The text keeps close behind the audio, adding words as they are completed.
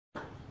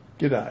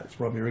G'day, it's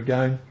Robbie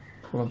again.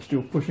 Well, I'm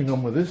still pushing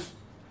on with this.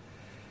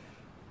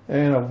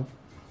 And I've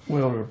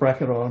welded a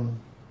bracket on,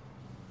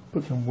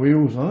 put some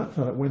wheels on it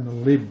so that when the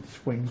lid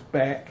swings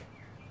back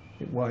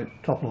it won't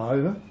topple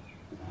over.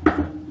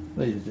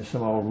 These are just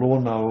some old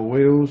lawnmower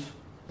wheels,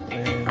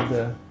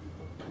 and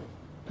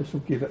this will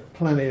give it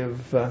plenty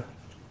of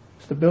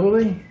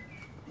stability.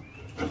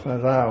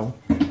 So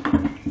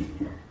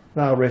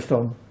they'll rest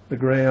on the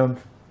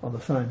ground on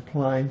the same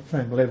plane,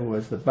 same level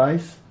as the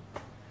base.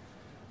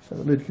 So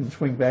the lid can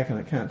swing back and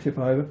it can't tip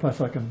over. Plus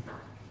I can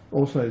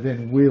also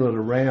then wheel it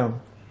around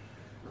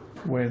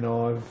when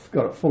I've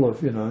got it full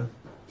of, you know,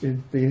 the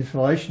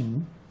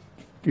insulation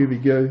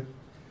gooby goo.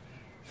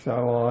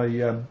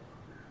 So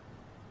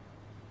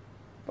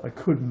I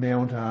could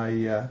mount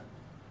a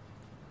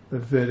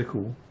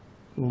vertical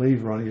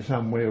lever on here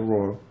somewhere,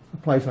 or a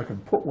place I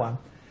can put one,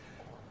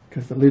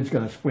 because the lid's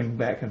going to swing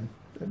back and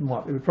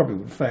it probably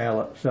would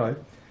foul it. So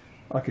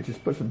I could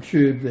just put some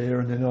tube there,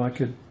 and then I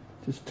could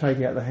just take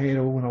out the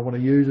handle when I want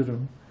to use it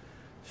and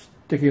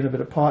stick in a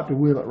bit of pipe to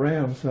wheel it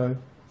round. So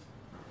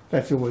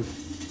that's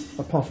always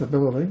a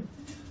possibility.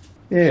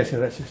 Yeah, so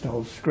that's just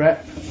old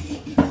scrap.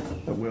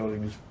 The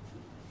welding is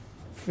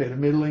fair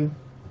middling.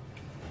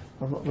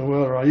 I'm not the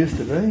welder I used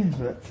to be,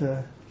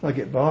 but I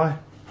get by.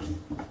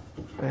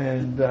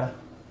 And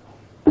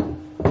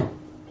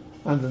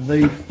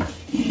underneath,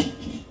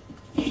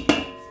 you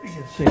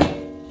can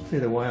see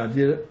the way I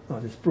did it. I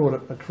just brought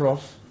it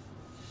across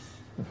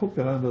and hooked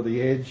it under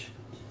the edge.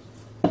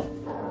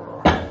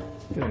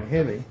 It's getting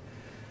heavy.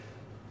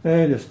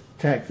 And just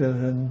tacked it,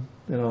 and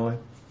then I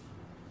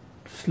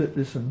slipped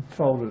this and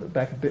folded it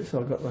back a bit so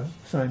I've got the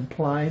same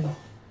plane,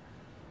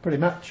 pretty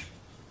much.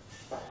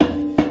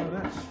 So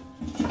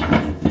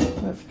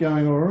that's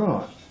going all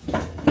right.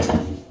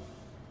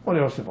 What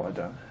else have I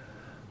done?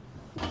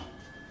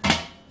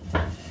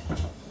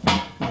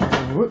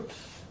 Whoops.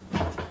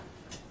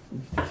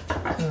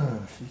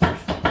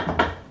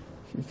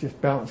 She's just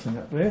balancing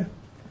up there.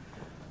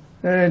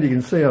 And you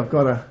can see I've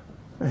got a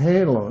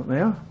handle on it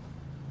now.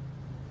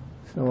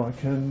 So I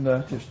can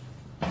just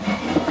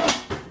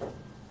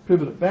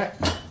pivot it back,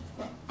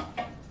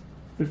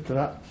 lift it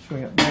up,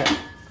 swing it back.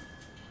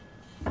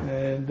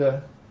 And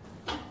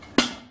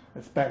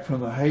it's back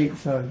from the heat,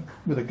 so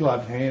with a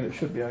gloved hand it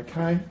should be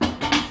okay.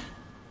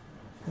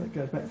 That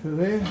goes back through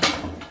there.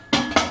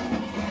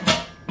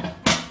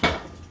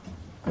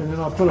 And then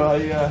I put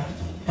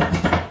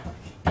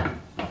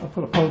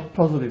a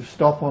positive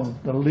stop on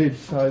the lid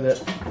so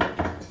that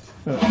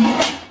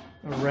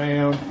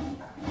around,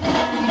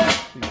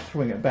 you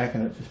swing it back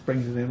and it just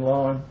brings it in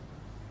line.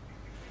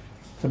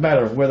 It's a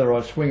matter of whether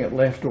I swing it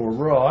left or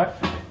right.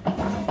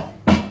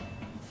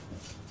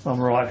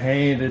 I'm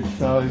right-handed,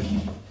 so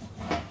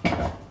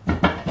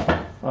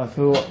I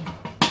thought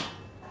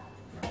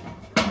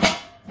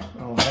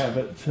I'll have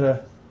it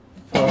so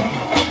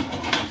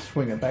I can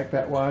swing it back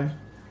that way. And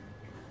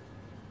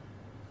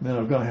then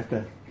I'm going to have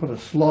to put a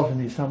slot in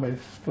here somewhere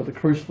for the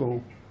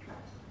crucible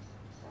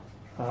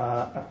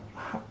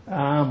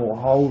arm or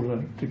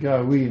holder to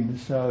go in,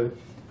 so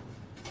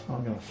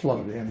I'm going to slot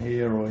it down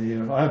here or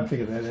here. I haven't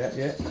figured that out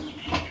yet.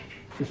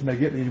 Just may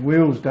get these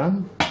wheels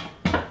done,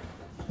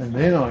 and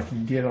then I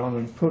can get on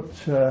and put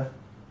the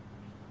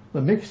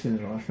mix in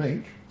it, I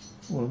think.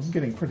 Well, I'm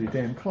getting pretty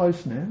damn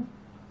close now.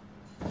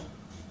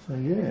 So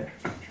yeah.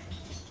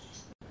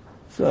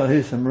 So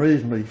here's some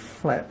reasonably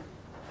flat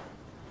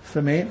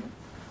cement,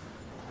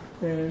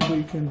 and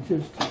we can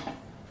just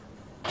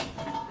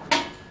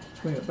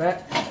swing it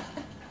back,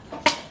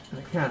 and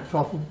it can't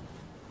topple.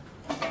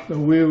 The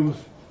wheels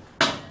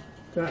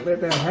don't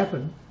let that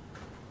happen,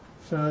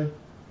 so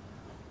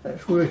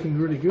that's working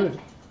really good.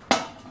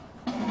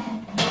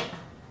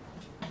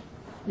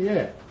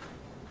 Yeah,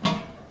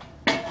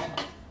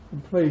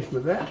 I'm pleased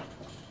with that.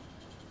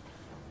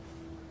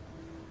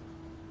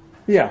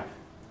 Yeah,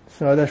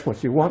 so that's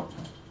what you want,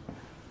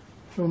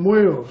 some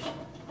wheels.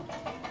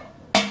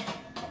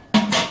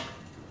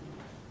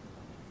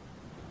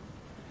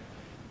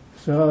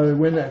 So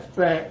when that's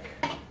back,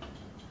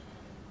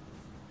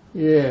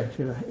 yeah,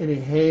 any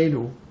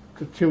handle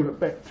to tilt it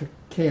back, to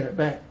can it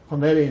back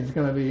on that end is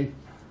going to be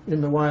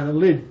in the way of the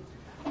lid.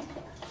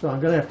 So I'm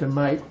going to have to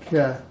make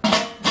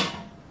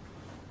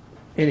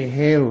any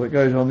handle that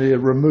goes on there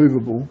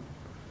removable,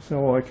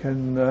 so I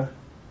can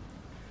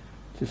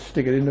just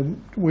stick it in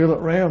and wheel it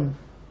round.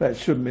 That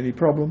shouldn't be any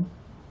problem.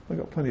 I've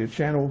got plenty of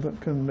channel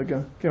that can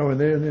go in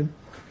there, and then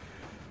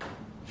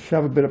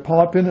shove a bit of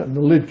pipe in it, and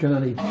the lid can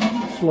only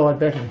slide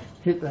back and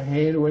hit the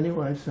handle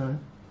anyway, so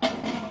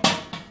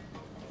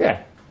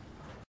yeah.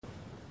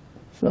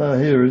 So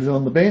here is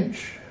on the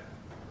bench.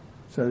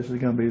 So this is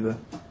going to be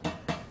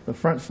the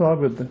front side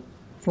where the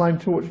flame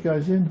torch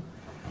goes in.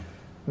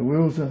 The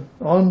wheels are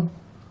on.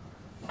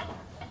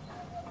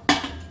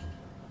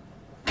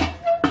 You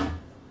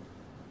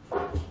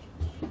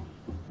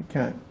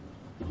can't,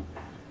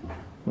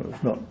 well,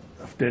 it's not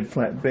a dead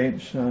flat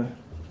bench, so,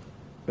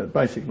 but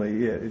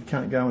basically, yeah, it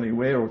can't go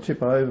anywhere or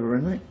tip over or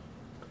anything.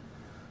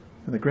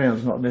 And the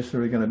ground's not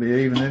necessarily going to be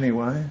even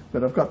anyway,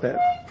 but I've got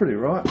that pretty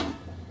right.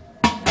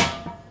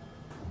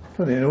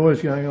 plenty of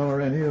noise going on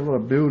around here, a lot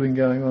of building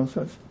going on,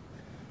 so it's,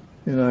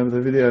 you know, the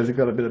videos have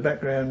got a bit of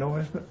background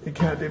noise, but you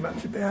can't do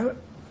much about it.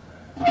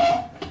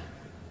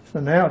 So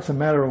now it's a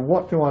matter of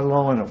what do I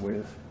line it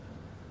with?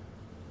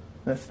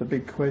 That's the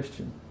big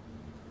question.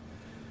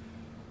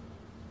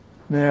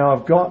 Now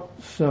I've got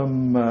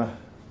some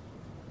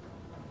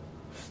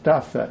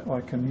stuff that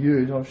I can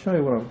use. I'll show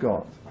you what I've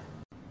got.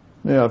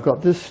 Now I've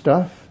got this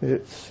stuff.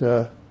 It's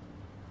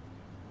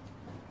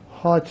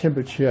high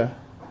temperature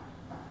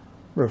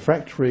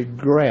refractory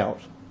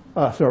grout.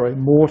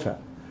 Mortar.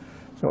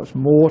 So it's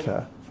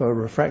mortar for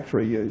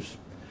refractory use.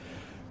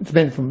 It's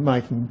meant for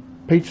making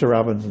pizza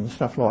ovens and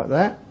stuff like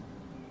that.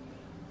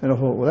 And I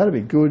thought, well, that'd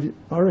be good.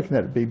 I reckon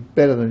that'd be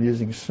better than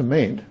using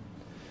cement.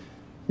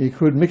 You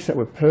could mix it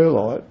with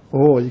perlite,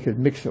 or you could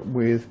mix it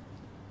with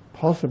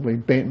possibly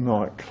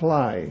bentonite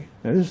clay.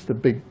 Now this is the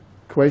big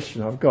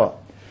question I've got.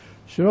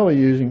 Should I be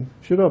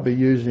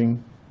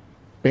using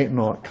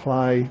bentonite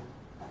clay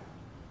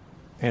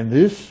and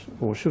this,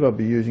 or should I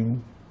be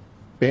using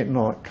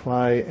bentonite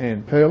clay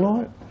and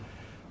perlite?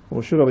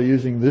 Or should I be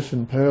using this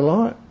and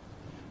perlite?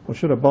 Or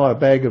should I buy a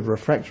bag of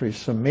refractory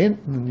cement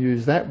and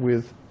use that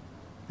with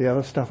the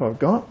other stuff I've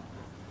got?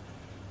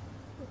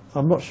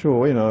 I'm not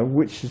sure, you know,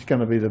 which is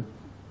going to be the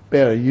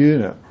better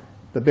unit,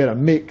 the better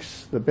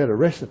mix, the better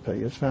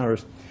recipe as far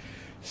as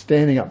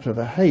standing up to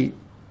the heat.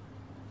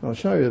 I'll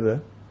show you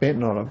the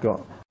bentonite I've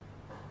got.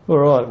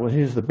 Alright, well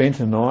here's the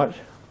bentonite.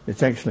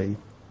 It's actually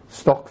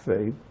stock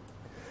feed.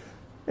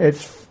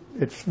 It's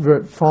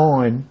very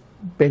fine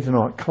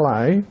bentonite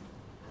clay,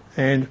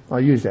 and I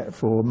use that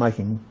for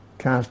making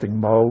casting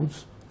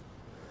moulds,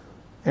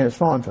 and it's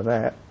fine for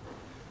that.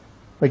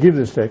 They give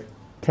this to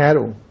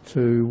cattle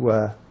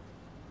to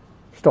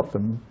stop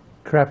them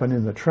crapping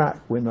in the truck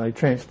when they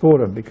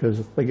transport them,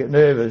 because they get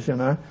nervous, you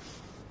know,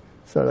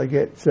 so they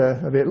get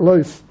a bit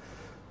loose.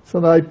 So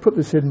they put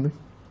this in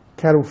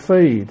cattle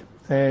feed,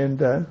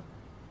 and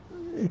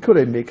it could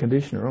even be a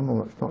conditioner,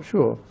 I'm not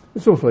sure.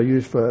 It's also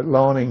used for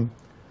lining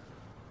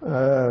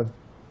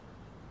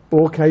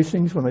bore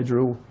casings when they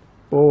drill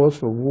bores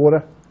for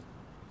water,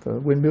 for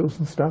windmills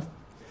and stuff.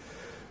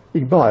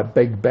 You can buy a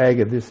big bag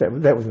of this.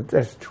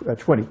 That's a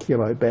 20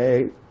 kilo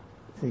bag.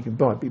 You can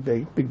buy a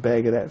big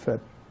bag of that for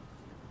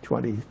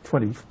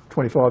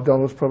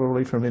 $25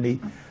 probably from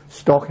any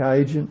stock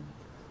agent.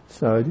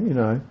 So, you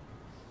know,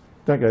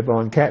 don't go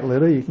buying cat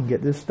litter. You can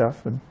get this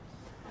stuff and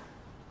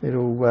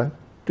it'll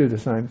do the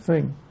same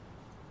thing.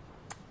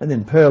 And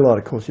then perlite,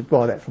 of course, you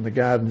buy that from the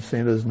garden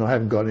centres, and I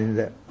haven't got any of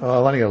that. Oh,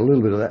 I've only got a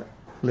little bit of that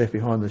left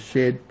behind the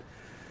shed,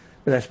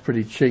 but that's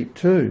pretty cheap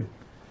too.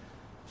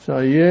 So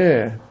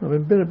yeah, I'm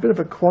in a bit of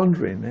a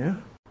quandary now.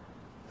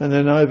 And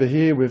then over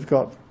here we've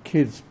got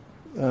kids'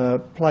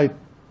 play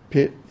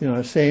pit, you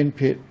know, sand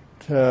pit,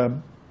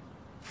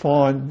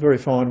 fine, very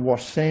fine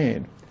washed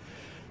sand.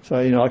 So,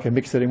 you know, I can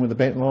mix it in with the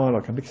bentonite,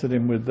 I can mix it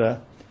in with the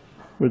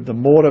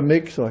mortar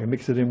mix, I can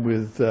mix it in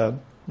with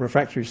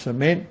refractory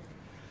cement.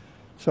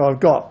 So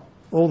I've got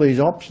all these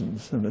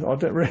options, and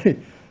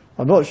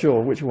I'm not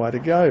sure which way to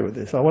go with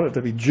this. I want it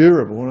to be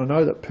durable, and I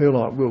know that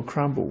perlite will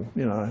crumble,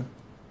 you know.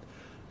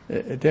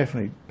 It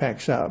definitely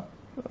packs up.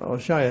 I'll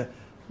show you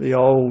the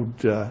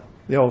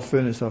old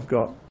furnace I've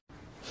got.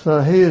 So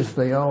here's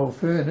the old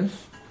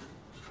furnace,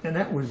 and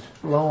that was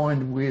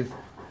lined with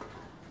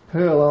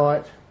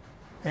perlite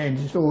and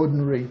just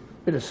ordinary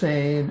bit of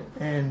sand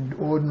and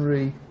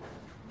ordinary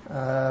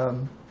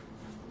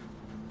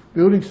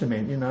building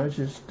cement, you know,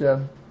 just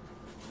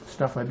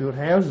stuff they build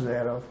houses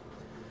out of.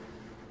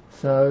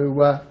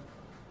 So,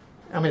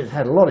 I mean, it's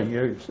had a lot of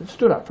use. It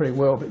stood up pretty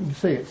well, but you can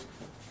see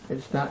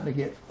it's starting to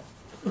get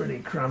really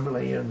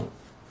crumbly, and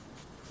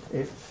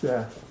it's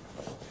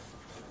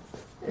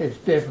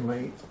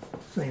definitely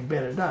seen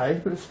better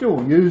days, but it's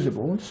still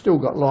usable. It's still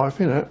got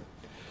life in it,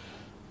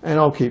 and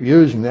I'll keep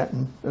using that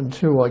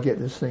until I get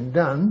this thing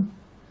done.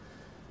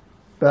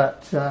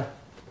 But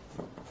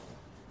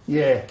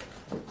yeah,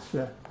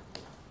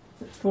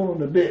 it's fallen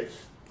to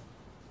bits.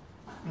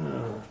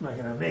 Oh, it's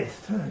making a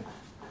mess too.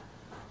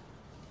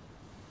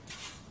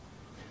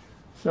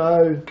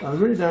 So I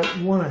really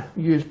don't want to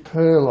use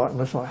perlite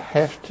unless I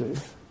have to.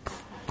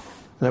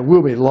 And it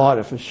will be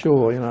lighter for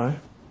sure, you know.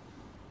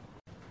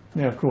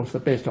 Now, of course, the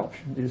best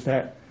option is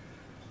that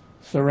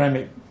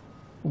ceramic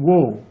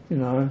wool, you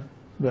know,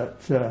 that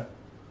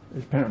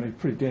is apparently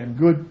pretty damn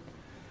good.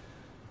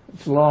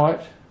 It's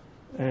light,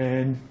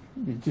 and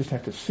you just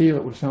have to seal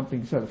it with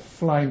something so the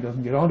flame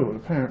doesn't get onto it,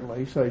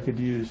 apparently. So you could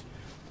use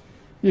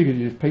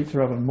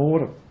pizza oven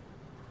mortar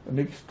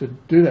mix to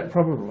do that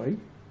probably,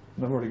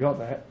 and I've already got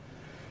that.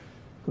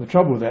 The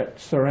trouble with that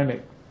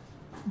ceramic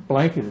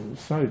blanket is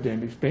it's so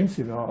damn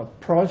expensive. I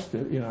priced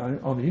it, you know,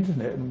 on the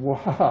internet, and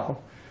wow,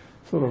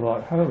 sort of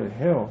like, holy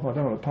hell, I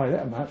don't want to pay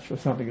that much for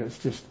something that's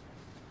just,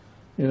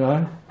 you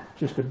know,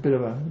 just a bit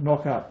of a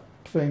knock-up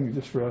thing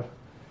just for a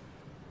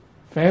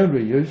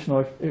foundry use.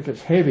 Like, if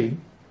it's heavy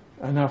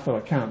enough that I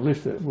can't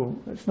lift it, well,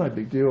 it's no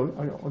big deal.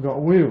 I've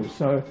got wheels,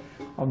 so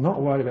I'm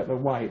not worried about the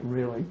weight,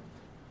 really.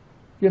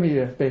 Give me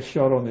your best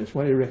shot on this.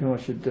 What do you reckon I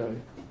should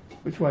do?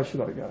 Which way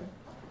should I go?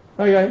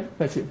 Okay,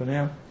 that's it for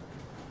now.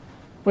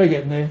 We're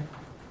getting there.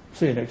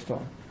 See you next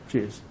time.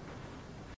 Cheers.